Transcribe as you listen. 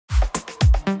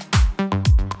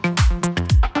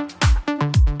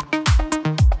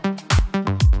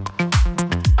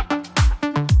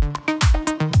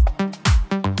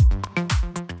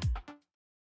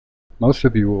Most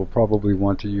of you will probably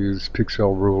want to use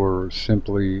Pixel Ruler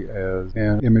simply as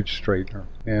an image straightener,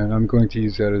 and I'm going to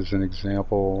use that as an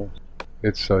example.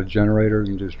 It's a generator.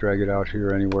 You can just drag it out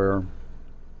here anywhere,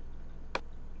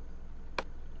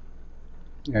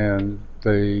 and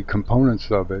the components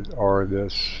of it are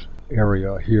this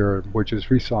area here, which is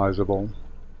resizable.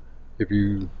 If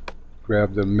you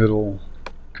grab the middle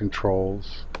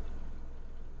controls,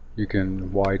 you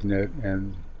can widen it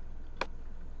and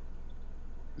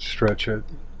stretch it,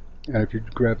 and if you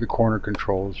grab the corner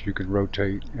controls, you can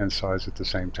rotate and size at the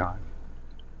same time,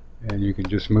 and you can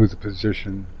just move the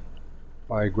position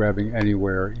by grabbing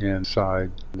anywhere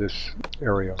inside this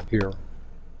area here.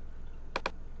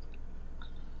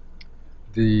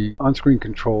 The on-screen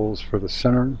controls for the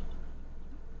center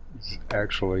is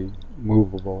actually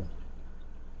movable,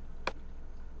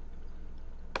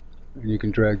 and you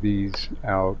can drag these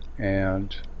out,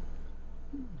 and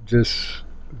this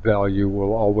value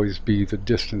will always be the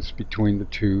distance between the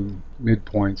two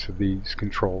midpoints of these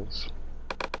controls.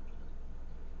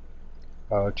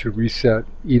 To reset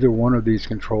either one of these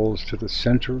controls to the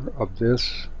center of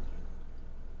this,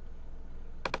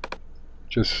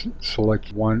 just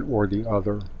select one or the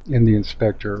other in the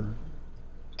inspector,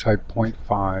 type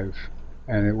 0.5,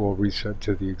 and it will reset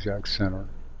to the exact center.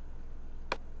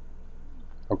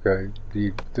 Okay,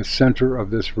 the center of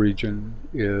this region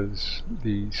is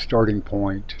the starting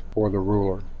point for the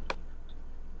ruler.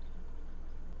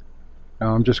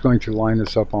 Now I'm just going to line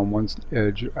this up on one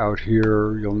edge out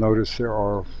here. You'll notice there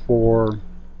are 4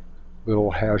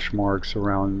 little hash marks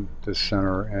around the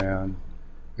center, and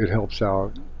it helps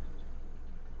out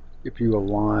if you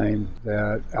align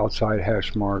that outside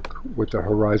hash mark with the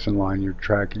horizon line you're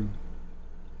tracking.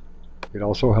 It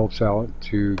also helps out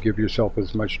to give yourself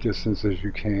as much distance as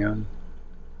you can.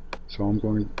 So I'm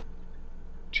going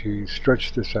to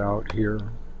stretch this out here.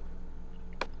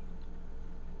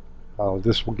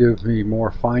 This will give me more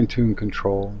fine-tuned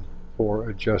control for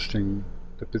adjusting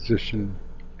the position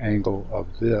angle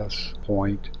of this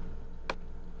point.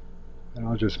 And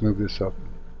I'll just move this up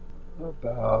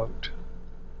about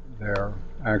there.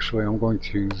 Actually, I'm going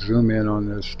to zoom in on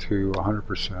this to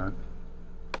 100%.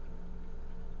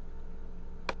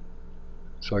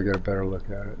 So I get a better look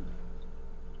at it.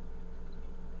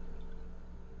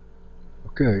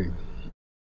 Okay,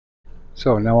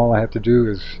 so now all I have to do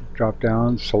is drop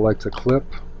down, select the clip,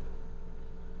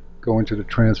 go into the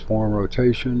transform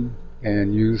rotation,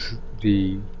 and use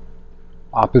the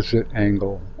opposite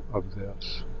angle of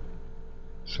this.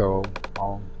 So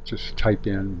I'll just type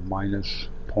in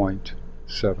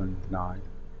 -0.79,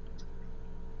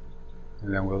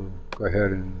 and then we'll go ahead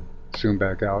and zoom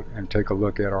back out and take a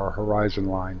look at our horizon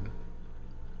line.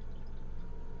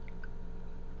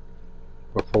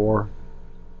 Before,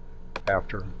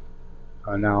 after.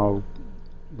 Now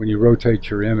when you rotate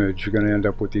your image, you're going to end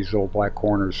up with these little black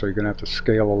corners, so you're going to have to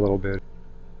scale a little bit.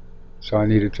 So I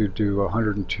needed to do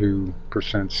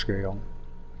 102% scale.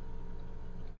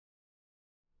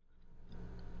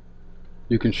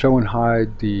 You can show and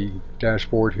hide the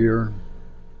dashboard here.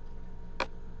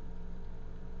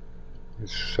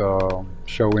 It's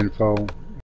show info.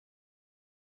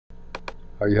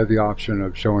 You have the option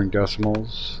of showing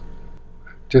decimals.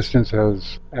 Distance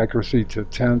has accuracy to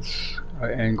tenths,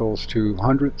 angles to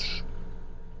hundredths,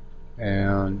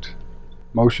 and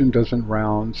motion doesn't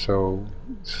round, so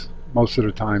most of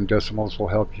the time decimals will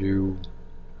help you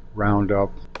round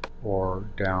up or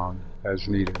down as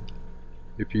needed.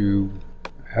 If you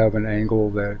have an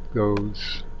angle that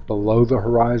goes below the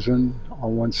horizon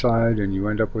on one side and you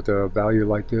end up with a value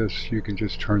like this, you can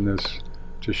just turn this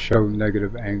to show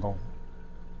negative angle,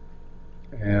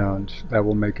 and that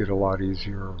will make it a lot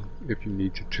easier if you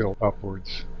need to tilt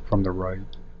upwards from the right.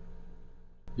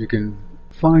 You can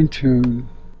fine-tune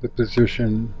the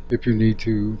position if you need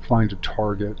to find a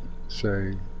target,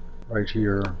 say right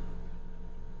here.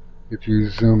 If you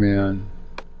zoom in,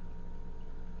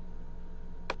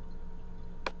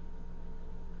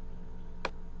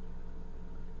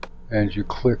 and you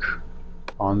click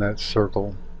on that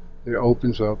circle, it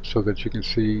opens up so that you can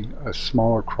see a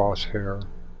smaller crosshair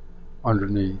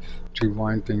underneath to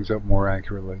line things up more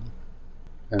accurately,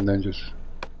 and then just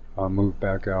move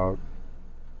back out.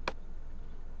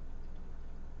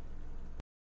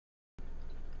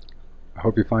 I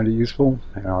hope you find it useful,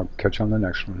 and I'll catch you on the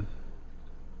next one.